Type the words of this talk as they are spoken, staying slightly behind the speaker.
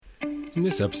In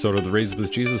this episode of the Raised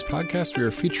with Jesus podcast, we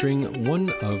are featuring one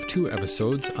of two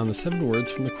episodes on the 7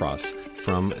 words from the cross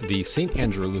from the St.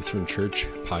 Andrew Lutheran Church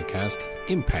podcast,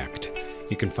 Impact.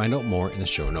 You can find out more in the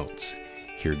show notes.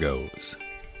 Here goes.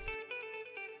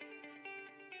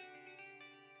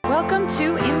 Welcome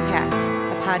to Impact,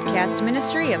 a podcast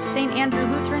ministry of St. Andrew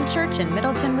Lutheran Church in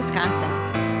Middleton, Wisconsin.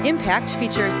 Impact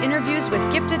features interviews with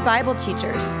gifted Bible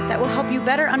teachers that will help you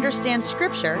better understand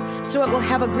Scripture so it will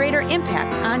have a greater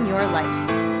impact on your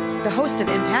life. The host of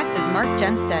Impact is Mark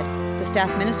Genstead, the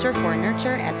staff minister for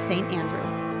Nurture at St. Andrew.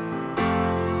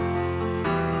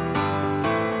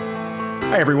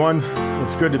 Hi, everyone.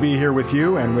 It's good to be here with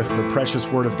you and with the precious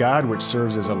Word of God, which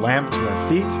serves as a lamp to our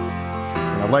feet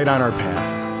and a light on our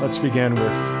path. Let's begin with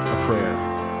a prayer.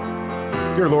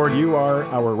 Dear Lord, you are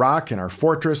our rock and our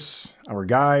fortress, our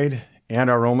guide, and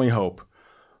our only hope.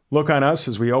 Look on us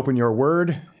as we open your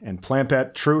word and plant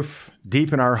that truth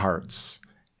deep in our hearts.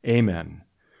 Amen.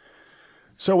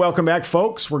 So welcome back,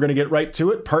 folks. We're going to get right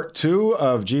to it. Part 2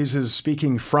 of Jesus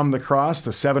speaking from the cross,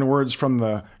 the 7 words from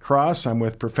the cross. I'm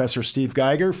with Professor Steve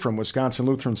Geiger from Wisconsin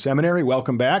Lutheran Seminary.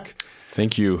 Welcome back.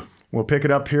 Thank you. We'll pick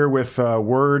it up here with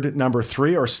word number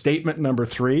 3, or statement number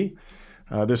 3.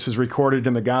 This is recorded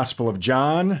in the Gospel of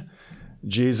John.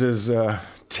 Jesus'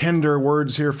 tender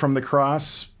words here from the cross,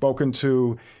 spoken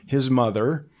to his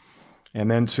mother and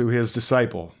then to his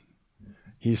disciple.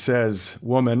 He says,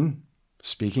 "Woman,"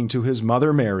 speaking to his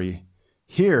mother Mary,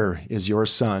 "here is your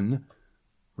son,"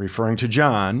 referring to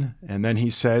John. And then he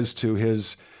says to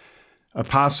his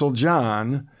apostle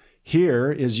John, "Here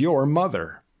is your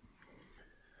mother."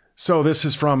 So this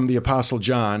is from the Apostle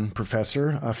John,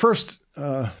 Professor. First,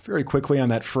 very quickly on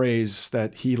that phrase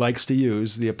that he likes to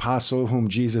use, the apostle whom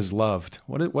Jesus loved.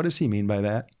 What does he mean by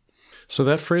that? So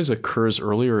that phrase occurs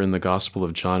earlier in the Gospel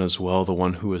of John as well, the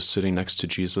one who was sitting next to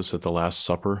Jesus at the Last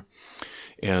Supper.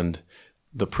 And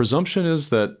the presumption is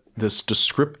that this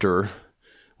descriptor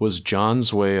was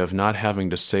John's way of not having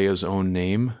to say his own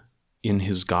name in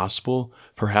his gospel,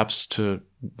 perhaps to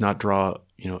not draw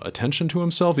attention to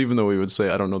himself, even though we would say,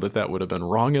 I don't know that would have been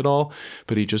wrong at all,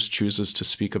 but he just chooses to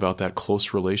speak about that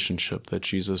close relationship that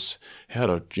Jesus had,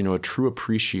 a true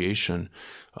appreciation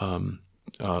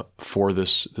for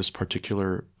this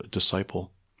particular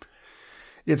disciple.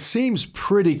 It seems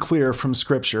pretty clear from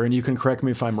Scripture, and you can correct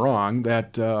me if I'm wrong,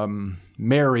 that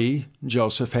Mary,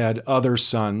 Joseph, had other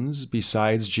sons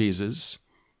besides Jesus,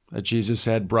 that Jesus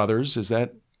had brothers. Is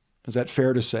that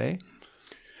fair to say?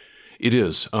 It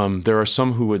is. There are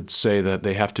some who would say that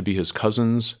they have to be his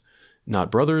cousins,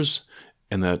 not brothers,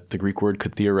 and that the Greek word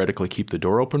could theoretically keep the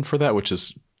door open for that, which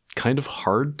is kind of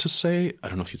hard to say. I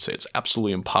don't know if you'd say it's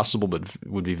absolutely impossible, but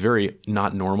would be very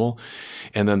not normal.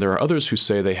 And then there are others who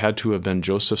say they had to have been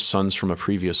Joseph's sons from a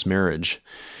previous marriage.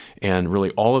 And really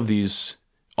all of these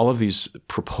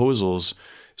proposals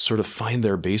sort of find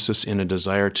their basis in a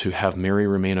desire to have Mary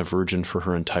remain a virgin for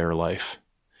her entire life.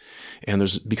 And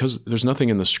because there's nothing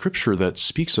in the Scripture that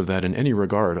speaks of that in any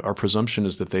regard, our presumption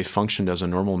is that they functioned as a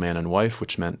normal man and wife,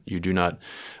 which meant you do not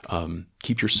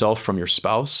keep yourself from your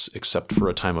spouse except for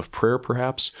a time of prayer,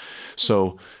 perhaps.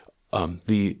 So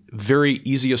the very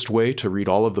easiest way to read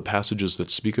all of the passages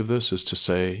that speak of this is to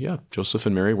say, yeah, Joseph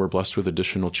and Mary were blessed with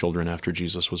additional children after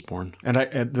Jesus was born. And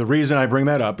the reason I bring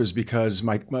that up is because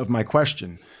of my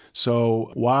question. So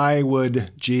why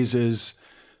would Jesus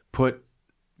put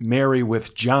Mary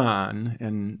with John,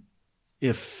 and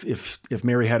if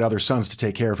Mary had other sons to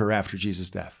take care of her after Jesus'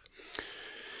 death?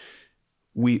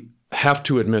 We have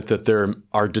to admit that there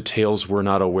are details we're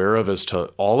not aware of as to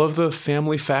all of the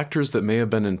family factors that may have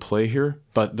been in play here,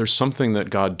 but there's something that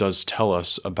God does tell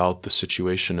us about the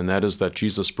situation, and that is that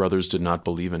Jesus' brothers did not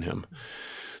believe in him.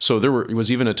 So it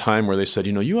was even a time where they said,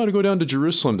 you ought to go down to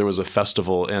Jerusalem. There was a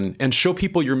festival and show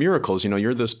people your miracles.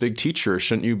 You're this big teacher.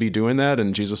 Shouldn't you be doing that?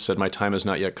 And Jesus said, my time has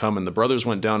not yet come. And the brothers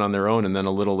went down on their own. And then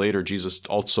a little later, Jesus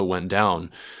also went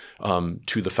down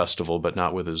to the festival, but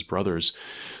not with his brothers.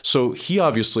 So he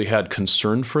obviously had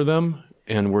concern for them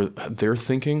and were their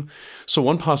thinking. So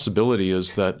one possibility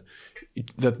is that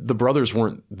the brothers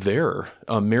weren't there.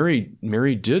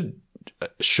 Mary did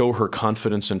show her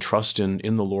confidence and trust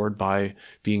in the Lord by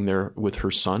being there with her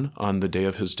son on the day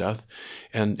of his death.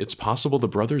 And it's possible the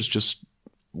brothers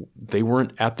they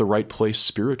weren't at the right place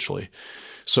spiritually.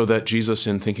 So that Jesus,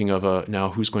 in thinking of now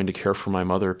who's going to care for my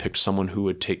mother, picked someone who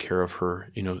would take care of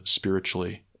her,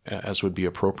 spiritually, as would be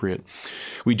appropriate.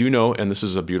 We do know, and this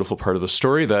is a beautiful part of the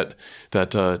story, that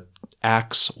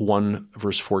Acts 1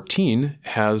 verse 14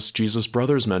 has Jesus'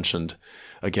 brothers mentioned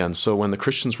again. So when the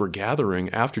Christians were gathering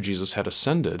after Jesus had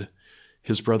ascended,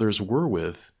 his brothers were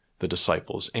with the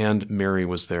disciples, and Mary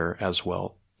was there as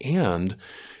well. And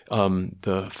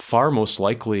The far most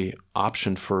likely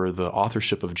option for the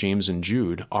authorship of James and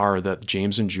Jude are that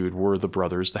James and Jude were the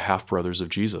brothers, the half-brothers of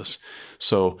Jesus.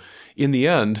 So in the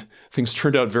end, things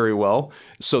turned out very well.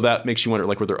 So that makes you wonder,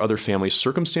 like, were there other family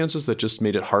circumstances that just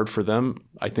made it hard for them?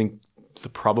 I think the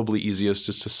probably easiest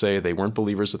is to say they weren't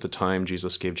believers at the time.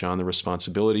 Jesus gave John the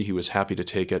responsibility. He was happy to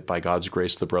take it. By God's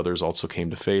grace, the brothers also came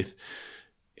to faith.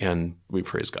 And we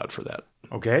praise God for that.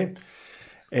 Okay.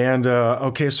 And,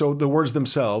 so the words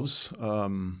themselves,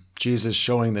 Jesus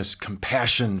showing this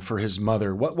compassion for his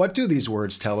mother. What do these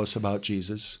words tell us about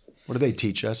Jesus? What do they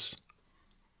teach us?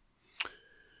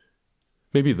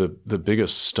 Maybe the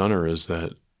biggest stunner is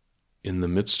that in the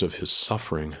midst of his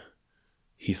suffering,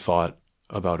 he thought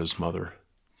about his mother,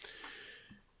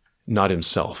 not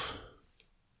himself.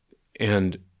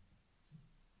 And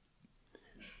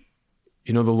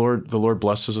the Lord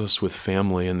blesses us with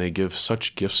family, and they give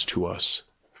such gifts to us.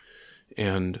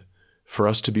 And for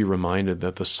us to be reminded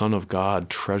that the Son of God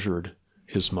treasured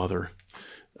his mother,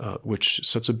 which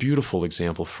sets a beautiful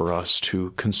example for us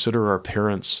to consider our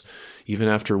parents even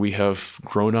after we have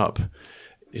grown up,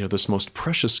 this most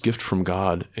precious gift from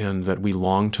God, and that we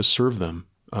long to serve them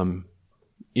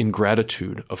in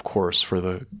gratitude, of course, for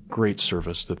the great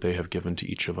service that they have given to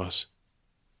each of us.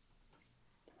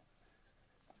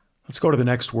 Let's go to the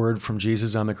next word from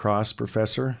Jesus on the cross,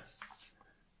 Professor.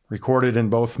 Recorded in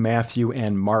both Matthew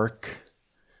and Mark.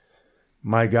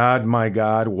 My God,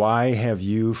 why have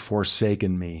you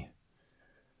forsaken me?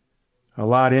 A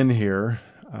lot in here.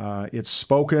 It's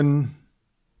spoken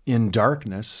in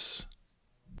darkness.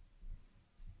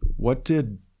 What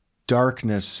did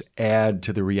darkness add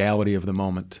to the reality of the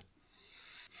moment?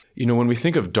 When we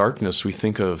think of darkness, we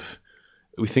think of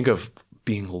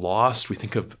being lost, we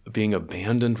think of being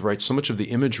abandoned, right? So much of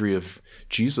the imagery of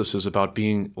Jesus is about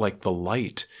being like the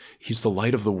light. He's the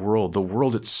light of the world. The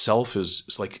world itself is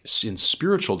like in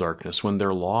spiritual darkness. When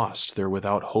they're lost, they're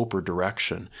without hope or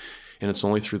direction. And it's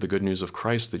only through the good news of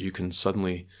Christ that you can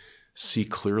suddenly see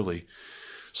clearly.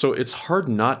 So it's hard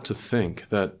not to think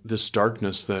that this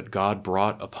darkness that God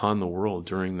brought upon the world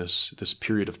during this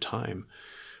period of time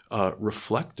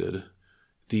reflected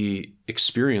the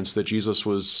experience that Jesus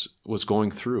was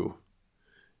going through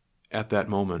at that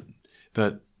moment.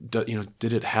 That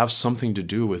did it have something to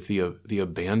do with the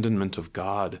abandonment of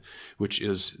God, which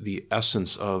is the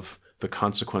essence of the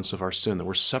consequence of our sin, that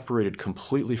we're separated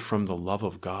completely from the love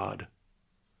of God.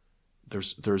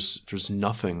 There's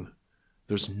nothing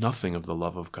of the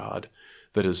love of God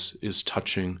that is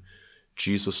touching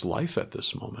Jesus' life at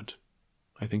this moment.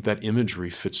 I think that imagery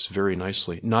fits very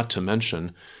nicely, not to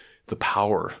mention the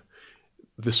power.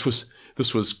 This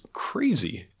was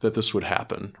crazy that this would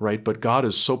happen, right? But God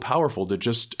is so powerful to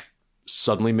just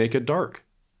suddenly make it dark.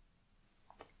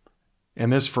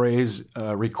 And this phrase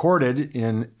recorded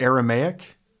in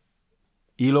Aramaic,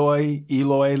 Eloi,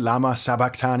 Eloi, lama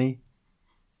sabachthani.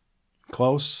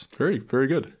 Close. Very, very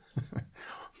good.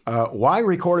 Why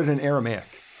recorded in Aramaic?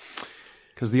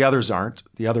 Because the others aren't.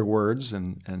 The other words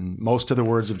and most of the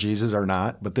words of Jesus are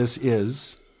not, but this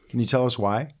is. Can you tell us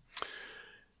why?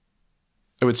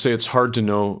 I would say it's hard to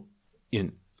know.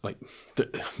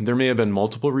 There may have been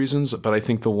multiple reasons, but I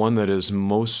think the one that is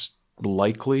most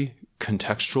likely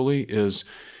contextually is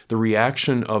the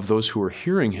reaction of those who were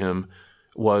hearing him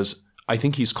was, I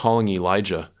think he's calling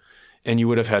Elijah. And you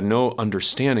would have had no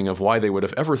understanding of why they would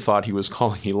have ever thought he was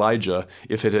calling Elijah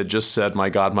if it had just said, my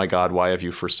God, why have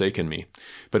you forsaken me?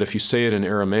 But if you say it in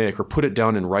Aramaic or put it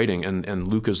down in writing, and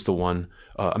Luke is the one,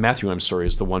 Matthew,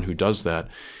 is the one who does that,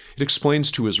 it explains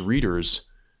to his readers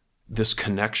this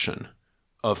connection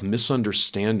of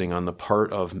misunderstanding on the part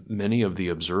of many of the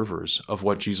observers of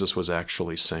what Jesus was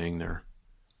actually saying there.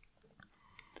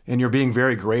 And you're being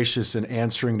very gracious in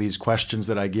answering these questions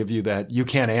that I give you that you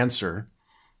can't answer.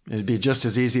 It'd be just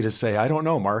as easy to say, I don't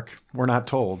know, Mark. We're not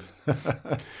told.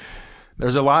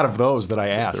 There's a lot of those that I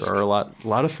ask. There are a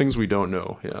lot of things we don't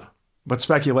know, yeah. But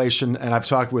speculation, and I've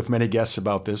talked with many guests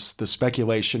about this, the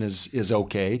speculation is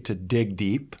okay to dig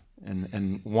deep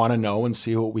and want to know and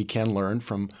see what we can learn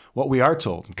from what we are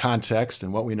told, context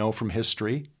and what we know from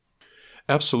history.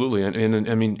 Absolutely.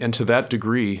 And to that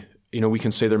degree, we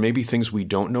can say there may be things we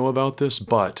don't know about this,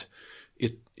 but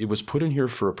it was put in here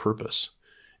for a purpose.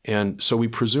 And so we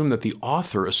presume that the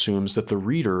author assumes that the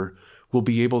reader will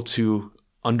be able to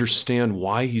understand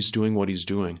why he's doing what he's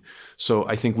doing. So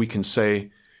I think we can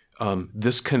say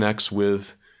this connects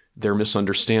with their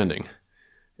misunderstanding.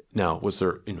 Now, was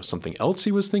there something else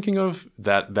he was thinking of?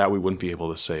 That we wouldn't be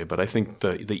able to say. But I think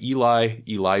the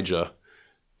Elijah,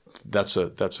 that's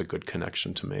a good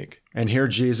connection to make. And here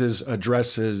Jesus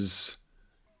addresses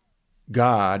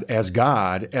God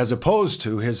as opposed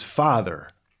to his Father.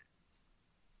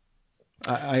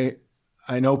 I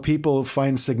know people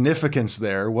find significance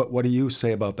there. What do you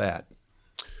say about that?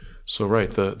 So right,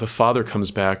 the Father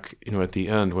comes back, at the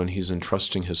end when he's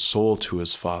entrusting his soul to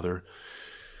his Father.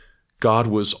 God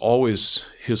was always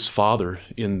his Father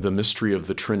in the mystery of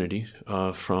the Trinity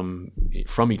from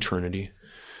eternity.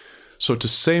 So to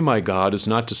say my God is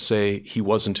not to say he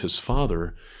wasn't his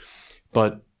Father,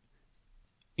 but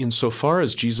insofar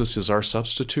as Jesus is our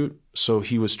substitute, so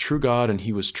he was true God and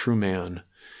he was true man.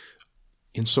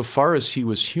 Insofar as he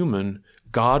was human,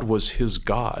 God was his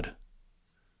God.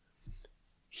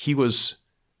 His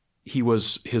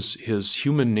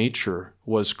human nature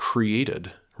was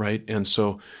created, right? And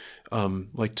so,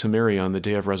 like to Mary on the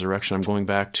day of resurrection, I'm going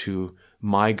back to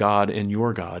my God and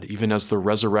your God. Even as the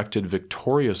resurrected,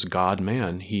 victorious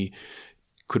God-man, he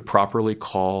could properly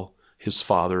call his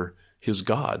Father his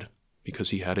God because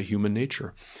he had a human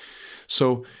nature.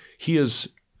 So he is,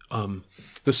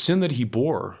 the sin that he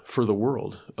bore for the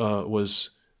world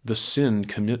was the sin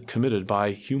committed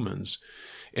by humans.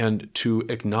 And to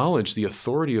acknowledge the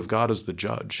authority of God as the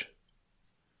judge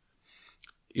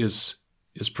is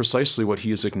precisely what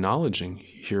he is acknowledging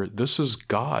here. This is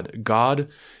God. God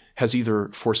has either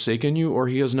forsaken you or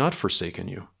he has not forsaken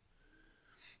you.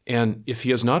 And if he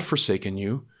has not forsaken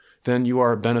you, then you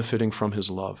are benefiting from his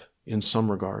love in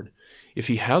some regard. If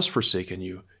he has forsaken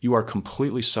you, you are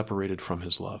completely separated from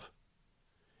his love.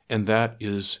 And that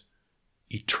is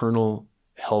eternal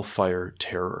hellfire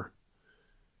terror.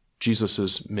 Jesus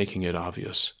is making it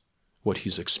obvious what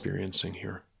he's experiencing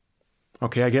here.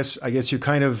 Okay, I guess you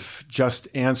kind of just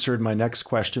answered my next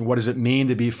question. What does it mean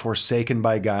to be forsaken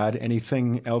by God?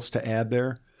 Anything else to add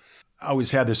there? I always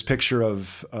had this picture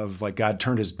of like God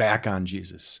turned his back on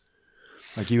Jesus.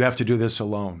 Like you have to do this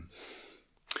alone.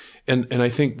 And I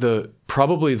think we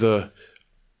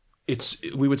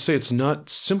would say it's not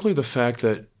simply the fact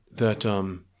that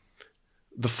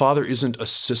the Father isn't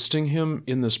assisting him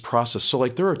in this process. So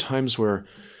like there are times where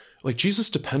like Jesus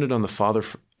depended on the Father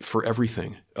for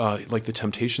everything, like the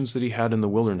temptations that he had in the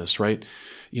wilderness, right?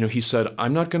 He said,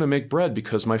 I'm not going to make bread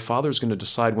because my Father's going to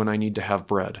decide when I need to have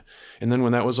bread. And then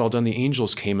when that was all done, the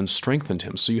angels came and strengthened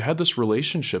him. So you had this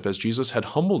relationship as Jesus had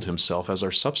humbled himself as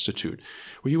our substitute,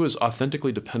 where he was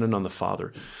authentically dependent on the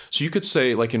Father. So you could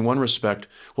say, like in one respect,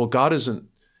 well,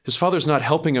 his Father's not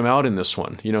helping him out in this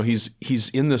one. He's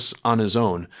in this on his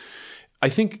own. I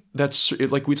think that's,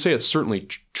 like we'd say it's certainly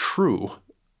true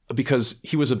because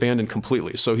he was abandoned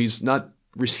completely. So he's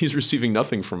receiving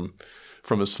nothing from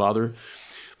his Father.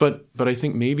 But I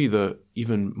think maybe the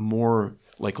even more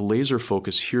like laser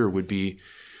focus here would be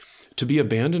to be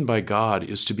abandoned by God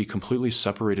is to be completely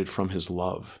separated from his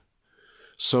love.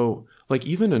 So like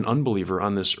even an unbeliever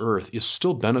on this earth is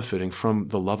still benefiting from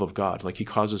the love of God. Like he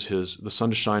causes the sun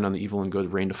to shine on the evil and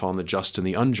good, rain to fall on the just and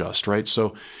the unjust, right?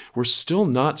 So we're still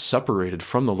not separated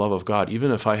from the love of God,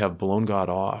 even if I have blown God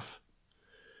off.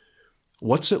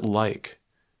 What's it like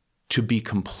to be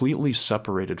completely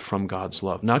separated from God's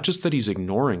love? Not just that he's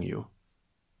ignoring you,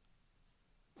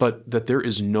 but that there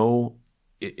is no,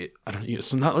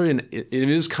 it's not really, it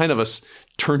is kind of a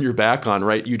turn your back on,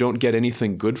 right? You don't get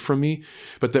anything good from me,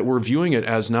 but that we're viewing it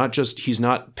as not just he's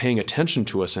not paying attention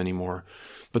to us anymore,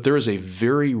 but there is a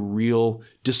very real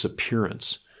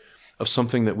disappearance of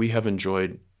something that we have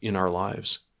enjoyed in our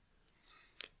lives.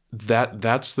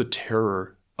 That's the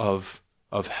terror of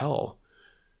hell.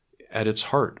 At its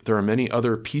heart, there are many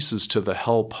other pieces to the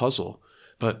hell puzzle,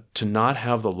 but to not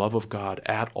have the love of God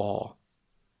at all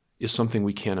is something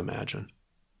we can't imagine.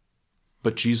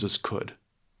 But Jesus could,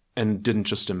 and didn't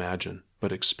just imagine,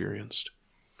 but experienced.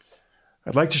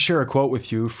 I'd like to share a quote with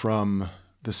you from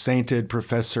the sainted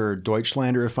Professor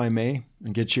Deutschlander, if I may,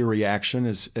 and get your reaction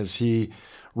as he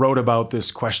wrote about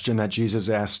this question that Jesus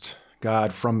asked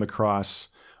God from the cross,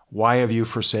 "Why have you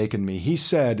forsaken me?" He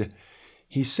said,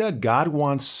 God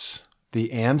wants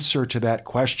the answer to that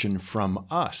question from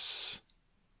us.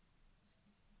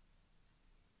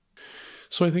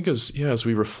 So I think as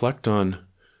we reflect on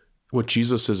what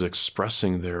Jesus is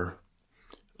expressing there,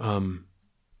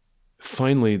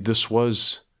 finally, this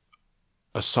was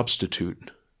a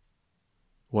substitute,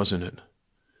 wasn't it?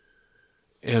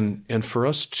 And for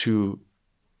us to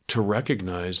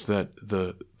recognize that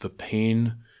the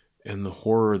pain and the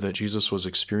horror that Jesus was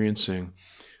experiencing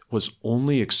was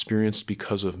only experienced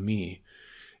because of me.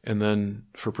 And then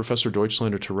for Professor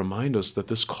Deutschlander to remind us that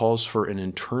this calls for an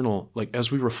internal, like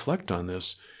as we reflect on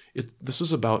this, this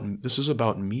is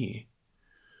about me.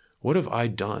 What have I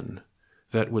done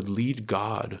that would lead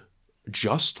God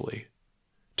justly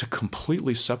to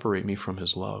completely separate me from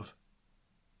his love?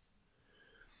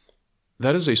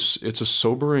 it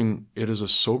is a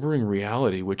sobering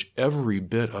reality which every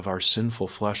bit of our sinful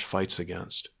flesh fights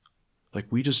against. Like,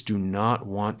 we just do not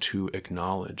want to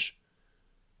acknowledge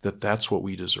that that's what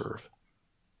we deserve.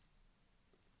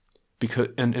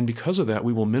 Because of that,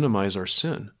 we will minimize our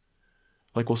sin.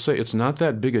 Like, we'll say, it's not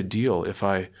that big a deal if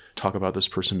I talk about this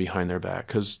person behind their back,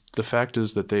 because the fact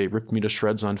is that they ripped me to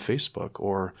shreds on Facebook,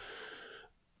 or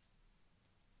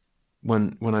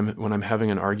when I'm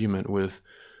having an argument with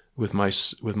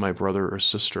my brother or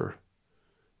sister,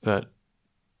 that,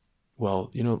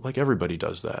 well, like, everybody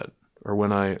does that. Or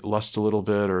when I lust a little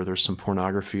bit, or there's some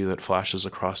pornography that flashes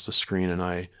across the screen and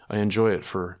I enjoy it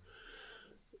for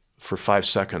 5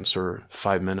 seconds or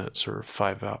 5 minutes or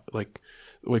 5 hours.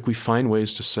 Like we find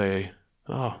ways to say,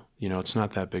 oh, it's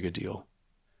not that big a deal.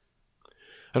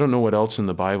 I don't know what else in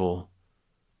the Bible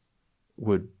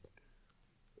would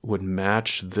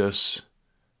match this,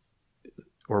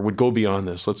 or would go beyond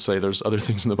this. Let's say there's other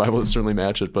things in the Bible that certainly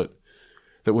match it, but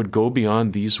that would go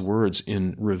beyond these words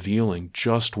in revealing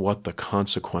just what the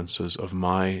consequences of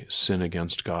my sin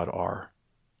against God are.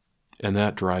 And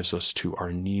that drives us to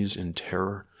our knees in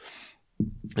terror.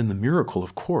 And the miracle,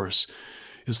 of course,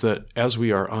 is that as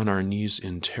we are on our knees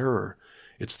in terror,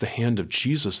 it's the hand of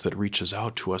Jesus that reaches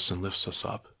out to us and lifts us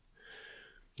up.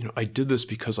 I did this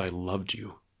because I loved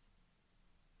you.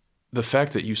 The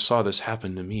fact that you saw this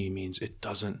happen to me means it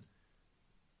doesn't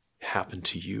happen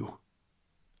to you.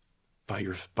 By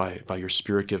your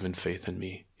Spirit-given faith in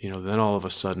me, then all of a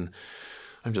sudden,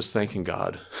 I'm just thanking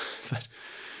God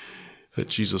that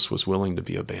Jesus was willing to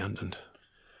be abandoned.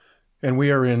 And we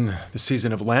are in the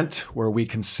season of Lent, where we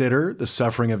consider the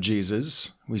suffering of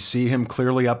Jesus. We see him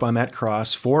clearly up on that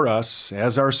cross for us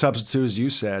as our substitute, as you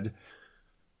said.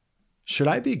 Should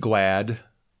I be glad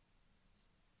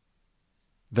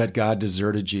that God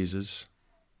deserted Jesus?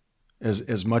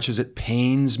 As much as it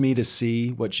pains me to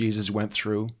see what Jesus went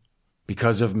through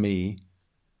because of me,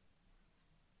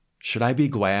 should I be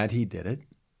glad he did it,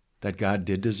 that God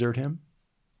did desert him?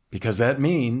 Because that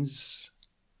means,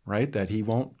 right, that he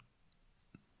won't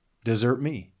desert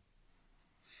me.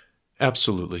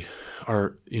 Absolutely. We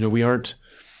don't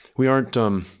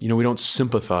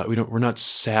sympathize. We're not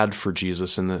sad for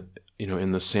Jesus in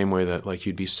the same way that, like,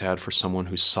 you'd be sad for someone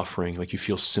who's suffering, like you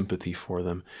feel sympathy for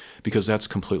them, because that's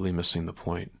completely missing the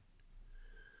point.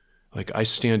 Like, I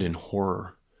stand in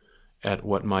horror at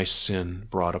what my sin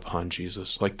brought upon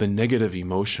Jesus. Like, the negative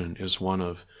emotion is one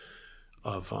of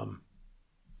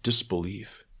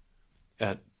disbelief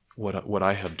at what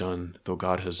I have done, though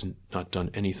God has not done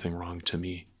anything wrong to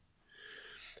me.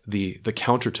 The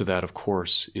counter to that, of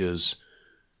course, is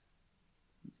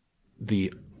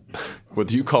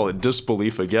whether you call it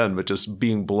disbelief again, but just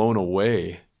being blown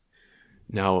away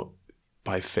now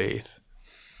by faith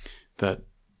that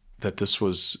this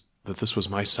was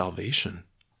my salvation.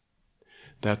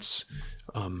 That's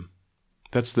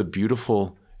the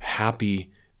beautiful,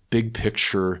 happy, big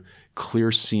picture,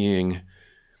 clear-seeing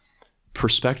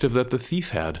perspective that the thief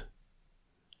had.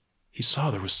 He saw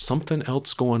there was something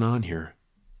else going on here,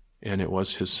 and it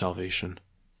was his salvation.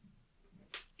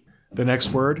 The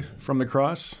next word from the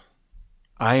cross,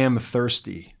 I am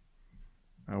thirsty.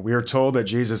 We are told that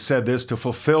Jesus said this to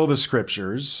fulfill the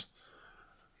scriptures.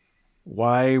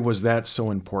 Why was that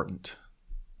so important?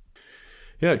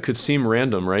 Yeah, it could seem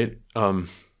random, right?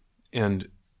 And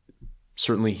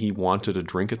certainly he wanted a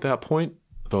drink at that point.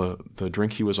 The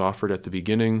drink he was offered at the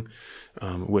beginning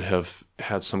would have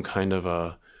had some kind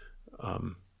of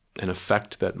an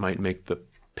effect that might make the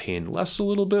pain less a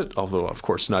little bit, although, of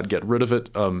course, not get rid of it.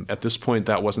 At this point,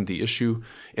 that wasn't the issue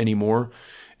anymore.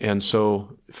 And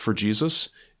so for Jesus,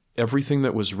 everything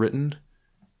that was written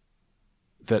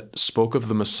that spoke of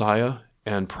the Messiah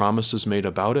and promises made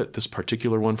about it, this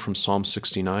particular one from Psalm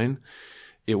 69,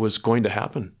 it was going to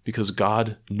happen because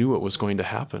God knew it was going to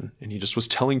happen. And he just was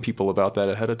telling people about that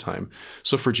ahead of time.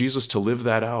 So for Jesus to live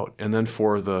that out, and then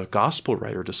for the gospel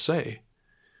writer to say,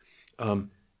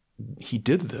 he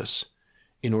did this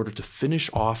in order to finish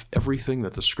off everything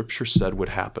that the scripture said would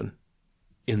happen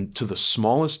to the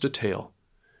smallest detail,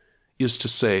 is to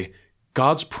say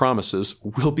God's promises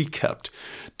will be kept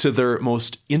to their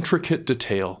most intricate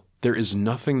detail. There is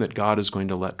nothing that God is going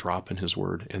to let drop in his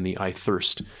word, and the I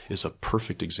thirst is a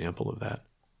perfect example of that.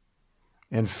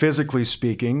 And physically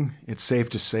speaking, it's safe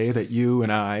to say that you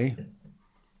and I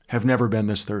have never been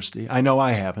this thirsty. I know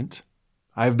I haven't.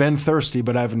 I've been thirsty,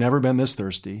 but I've never been this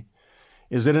thirsty.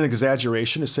 Is it an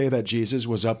exaggeration to say that Jesus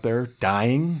was up there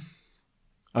dying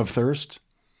of thirst?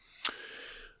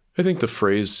 I think the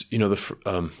phrase,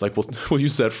 we'll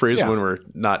use that phrase when we're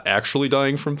not actually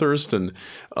dying from thirst. And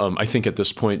I think at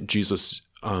this point, Jesus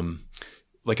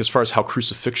like as far as how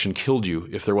crucifixion killed you,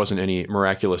 if there wasn't any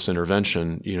miraculous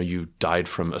intervention, you died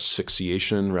from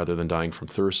asphyxiation rather than dying from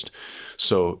thirst.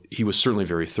 So he was certainly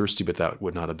very thirsty, but that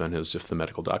would not have been if the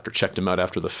medical doctor checked him out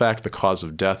after the fact, the cause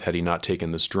of death had he not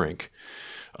taken this drink.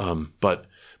 But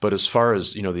as far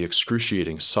as, the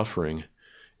excruciating suffering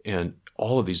and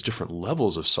all of these different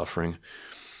levels of suffering,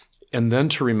 and then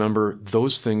to remember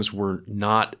those things were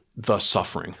not the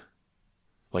suffering.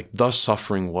 Like the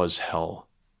suffering was hell,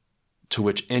 to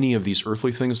which any of these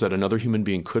earthly things that another human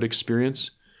being could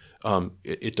experience,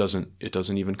 it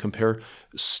doesn't even compare.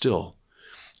 Still,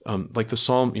 like the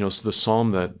psalm, the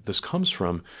psalm that this comes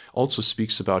from also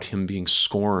speaks about him being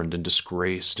scorned and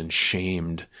disgraced and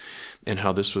shamed, and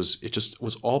how it just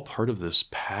was all part of this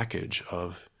package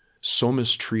of so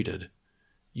mistreated,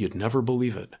 you'd never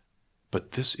believe it,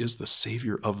 but this is the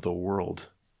Savior of the world,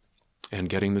 and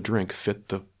getting the drink fit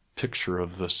the picture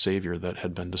of the Savior that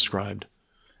had been described.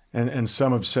 And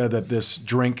some have said that this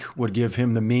drink would give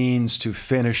him the means to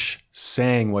finish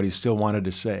saying what he still wanted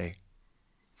to say.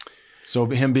 So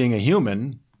him being a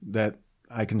human, that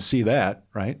I can see that,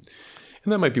 right?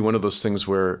 And that might be one of those things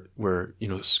where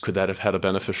could that have had a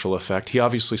beneficial effect? He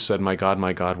obviously said, my God,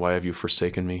 why have you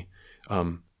forsaken me?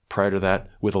 Prior to that,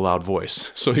 with a loud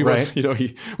voice. So he was,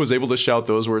 he was able to shout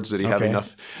those words. Did he have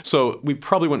enough? So we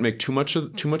probably wouldn't make too much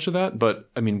of that, but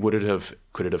I mean,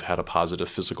 could it have had a positive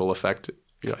physical effect?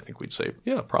 I think we'd say,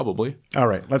 yeah, probably. All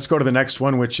right, let's go to the next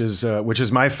one, which is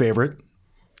my favorite.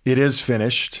 It is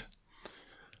finished.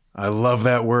 I love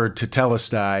that word,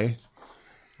 tetelestai.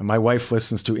 My wife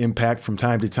listens to Impact from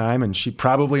time to time, and she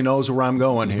probably knows where I'm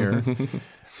going here.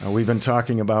 We've been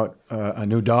talking about a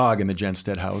new dog in the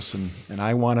Genstead house, and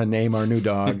I want to name our new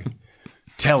dog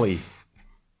Telly.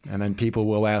 And then people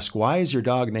will ask, why is your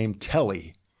dog named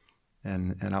Telly?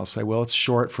 And I'll say, well, it's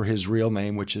short for his real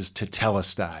name, which is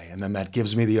tetelestai. And then that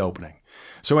gives me the opening.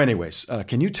 So anyways,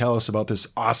 can you tell us about this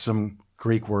awesome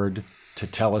Greek word,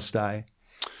 tetelestai?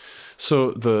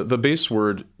 So the base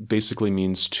word basically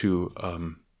means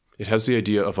it has the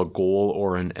idea of a goal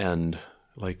or an end,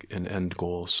 like an end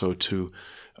goal. So to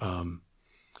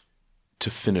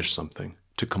finish something,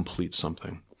 to complete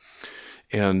something.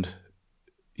 And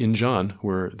in John,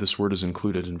 where this word is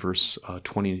included in verse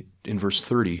 30,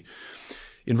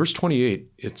 in verse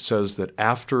 28, it says that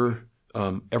after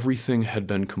everything had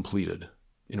been completed,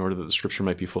 in order that the scripture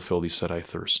might be fulfilled, he said, I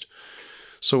thirst.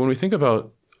 So when we think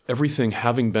about everything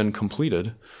having been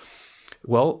completed,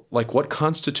 well, like what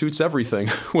constitutes everything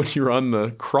when you're on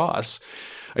the cross?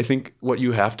 I think what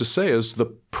you have to say is the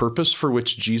purpose for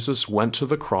which Jesus went to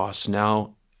the cross,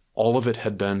 now all of it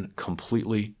had been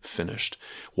completely finished.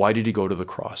 Why did he go to the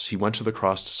cross? He went to the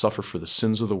cross to suffer for the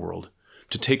sins of the world,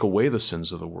 to take away the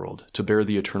sins of the world, to bear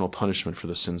the eternal punishment for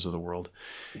the sins of the world.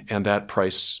 And that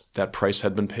price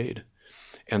had been paid.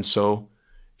 And so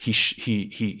he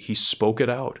spoke it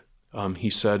out. He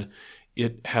said,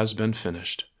 it has been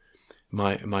finished.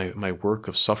 My work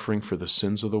of suffering for the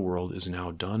sins of the world is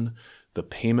now done. The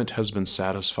payment has been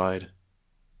satisfied.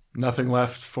 Nothing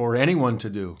left for anyone to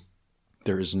do.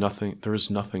 There is nothing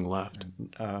left.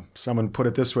 Someone put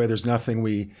it this way, there's nothing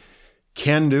we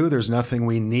can do, there's nothing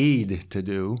we need to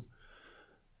do.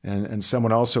 And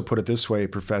someone also put it this way,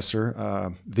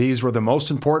 Professor, these were the most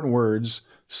important words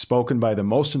spoken by the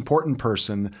most important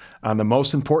person on the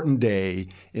most important day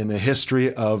in the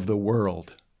history of the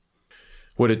world.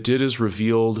 What it did is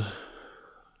revealed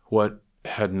what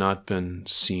had not been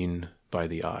seen by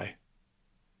the eye.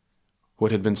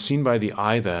 What had been seen by the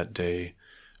eye that day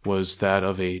was that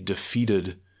of a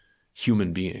defeated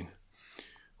human being.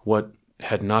 What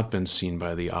had not been seen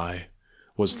by the eye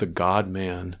was the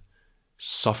God-man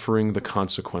suffering the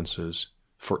consequences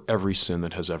for every sin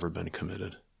that has ever been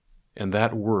committed. And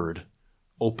that word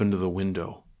opened the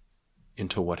window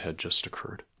into what had just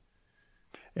occurred.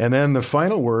 And then the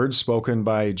final word spoken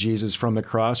by Jesus from the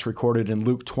cross, recorded in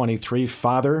Luke 23,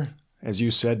 Father, as you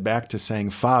said, back to saying,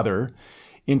 Father,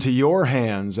 into your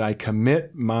hands I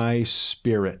commit my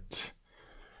spirit.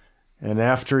 And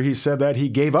after he said that, he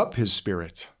gave up his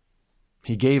spirit.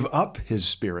 He gave up his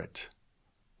spirit.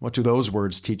 What do those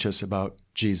words teach us about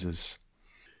Jesus?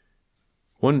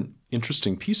 One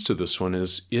interesting piece to this one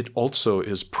is it also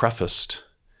is prefaced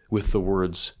with the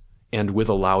words, and with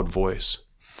a loud voice.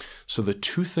 So the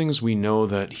two things we know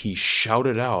that he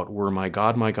shouted out were, my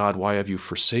God, why have you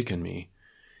forsaken me?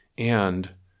 And,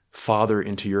 Father,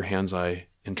 into your hands I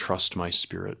entrust my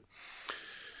spirit.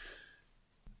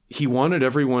 He wanted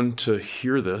everyone to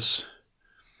hear this.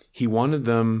 He wanted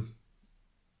them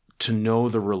to know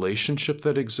the relationship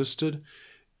that existed.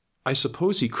 I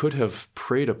suppose he could have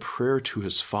prayed a prayer to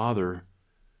his Father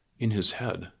in his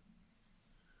head.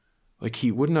 Like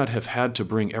he would not have had to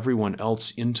bring everyone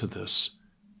else into this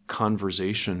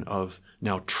conversation of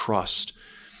now trust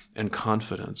and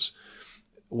confidence.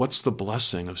 What's the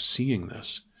blessing of seeing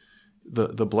this?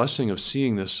 The blessing of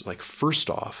seeing this, like first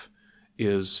off,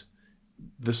 is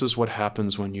this is what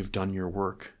happens when you've done your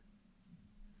work.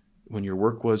 When your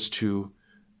work was to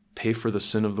pay for the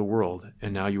sin of the world,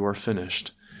 and now you are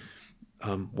finished,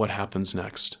 what happens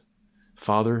next?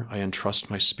 Father, I entrust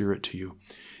my spirit to you.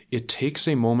 It takes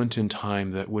a moment in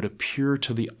time that would appear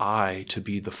to the eye to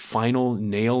be the final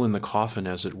nail in the coffin,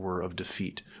 as it were, of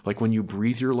defeat. Like when you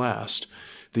breathe your last,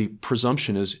 the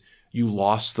presumption is you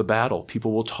lost the battle.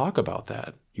 People will talk about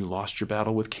that. You lost your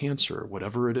battle with cancer,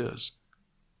 whatever it is.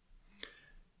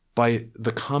 By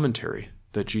the commentary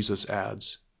that Jesus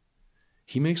adds,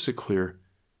 he makes it clear,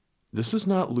 this is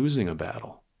not losing a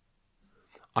battle.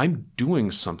 I'm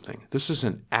doing something. This is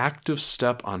an active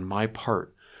step on my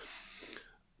part.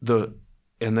 And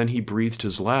then he breathed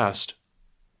his last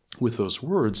with those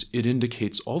words. It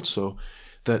indicates also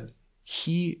that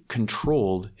he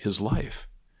controlled his life.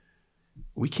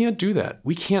 We can't do that.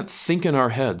 We can't think in our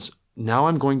heads, now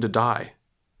I'm going to die.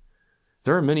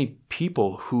 There are many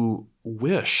people who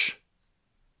wish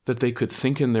that they could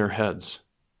think in their heads,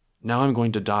 now I'm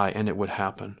going to die, and it would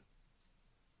happen,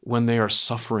 when they are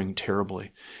suffering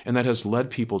terribly. And that has led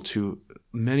people to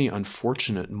many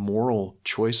unfortunate moral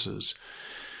choices.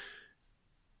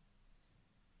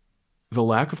 The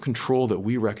lack of control that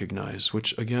we recognize,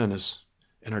 which again is,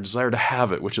 and our desire to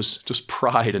have it, which is just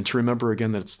pride, and to remember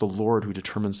again that it's the Lord who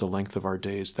determines the length of our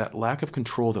days, that lack of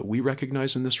control that we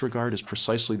recognize in this regard is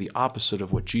precisely the opposite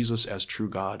of what Jesus as true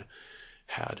God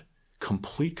had.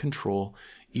 Complete control,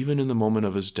 even in the moment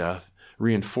of his death,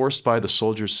 reinforced by the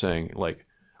soldiers saying,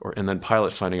 and then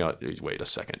Pilate finding out, wait a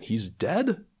second, he's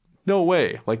dead? No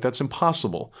way. That's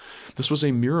impossible. This was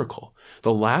a miracle.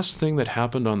 The last thing that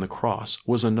happened on the cross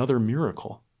was another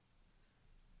miracle.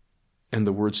 And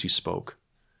the words he spoke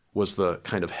was the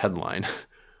kind of headline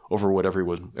over what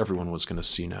everyone was going to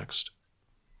see next.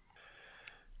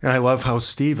 And I love how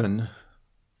Stephen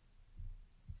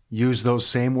used those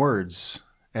same words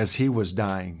as he was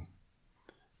dying.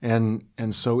 And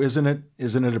so isn't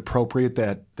it appropriate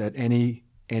that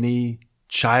any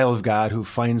child of God who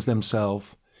finds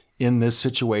themselves in this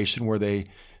situation where they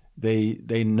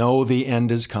know the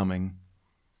end is coming,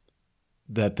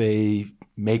 that they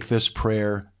make this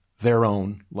prayer their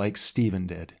own, like Stephen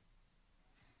did?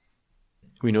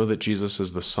 We know that Jesus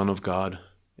is the Son of God,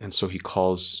 and so he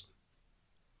calls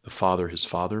the Father his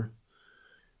Father.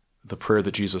 The prayer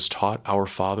that Jesus taught, Our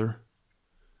Father,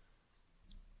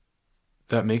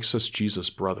 that makes us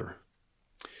Jesus' brother.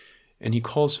 And he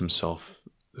calls himself,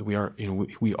 we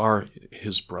are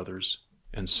his brothers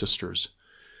and sisters.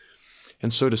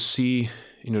 And so to see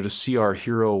our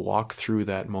hero walk through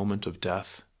that moment of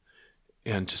death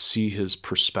and to see his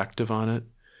perspective on it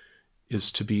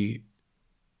is to be,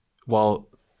 while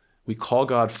we call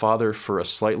God Father for a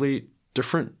slightly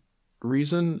different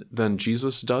reason than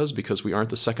Jesus does, because we aren't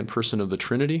the second person of the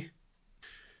Trinity,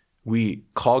 we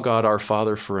call God our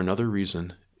Father for another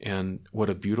reason. And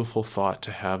what a beautiful thought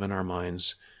to have in our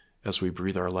minds as we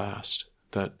breathe our last,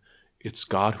 that it's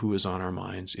God who is on our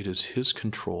minds. It is his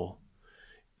control.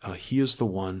 He is the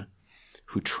one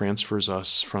who transfers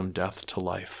us from death to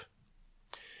life.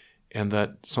 And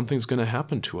that something's going to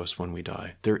happen to us when we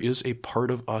die. There is a part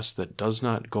of us that does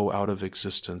not go out of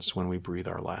existence when we breathe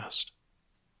our last.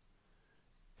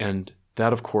 And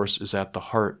that, of course, is at the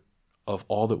heart of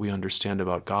all that we understand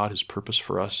about God, his purpose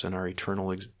for us, and our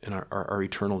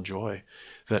eternal joy,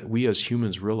 that we as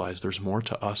humans realize there's more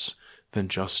to us than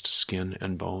just skin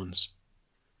and bones.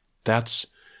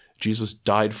 Jesus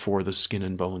died for the skin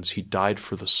and bones. He died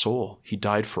for the soul. He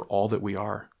died for all that we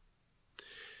are.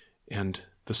 And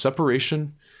the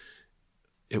separation,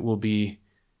 it will be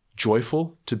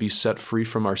joyful to be set free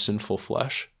from our sinful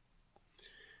flesh.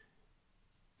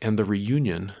 And the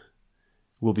reunion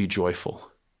will be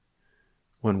joyful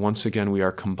when once again we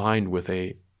are combined with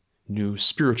a new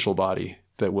spiritual body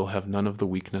that will have none of the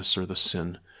weakness or the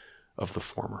sin of the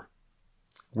former.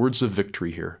 Words of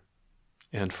victory here.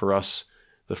 And for us,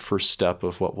 the first step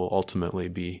of what will ultimately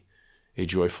be a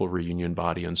joyful reunion,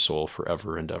 body and soul,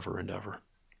 forever and ever and ever.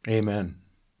 Amen.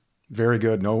 Very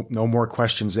good. No more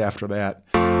questions after that.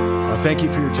 Thank you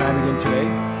for your time again today.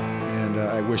 And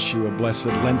I wish you a blessed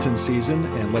Lenten season.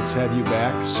 And let's have you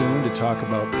back soon to talk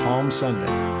about Palm Sunday.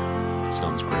 That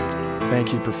sounds great.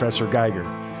 Thank you, Professor Geiger.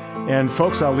 And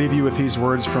folks, I'll leave you with these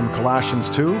words from Colossians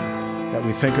 2 that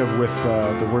we think of with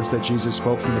the words that Jesus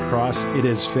spoke from the cross. It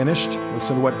is finished.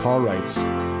 Listen to what Paul writes.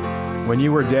 When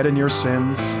you were dead in your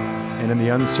sins and in the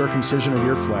uncircumcision of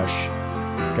your flesh,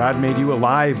 God made you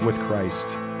alive with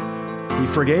Christ. He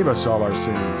forgave us all our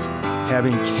sins,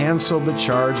 having canceled the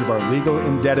charge of our legal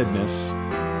indebtedness,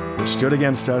 which stood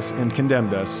against us and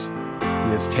condemned us. He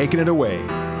has taken it away,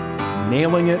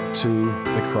 nailing it to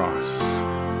the cross.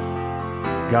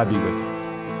 God be with you.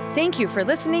 Thank you for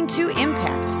listening to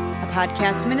Impact, a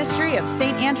podcast ministry of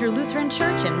St. Andrew Lutheran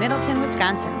Church in Middleton,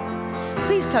 Wisconsin.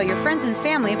 Please tell your friends and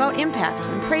family about Impact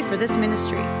and pray for this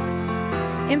ministry.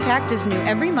 Impact is new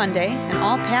every Monday, and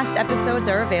all past episodes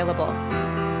are available.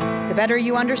 The better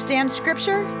you understand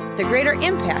Scripture, the greater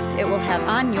impact it will have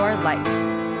on your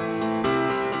life.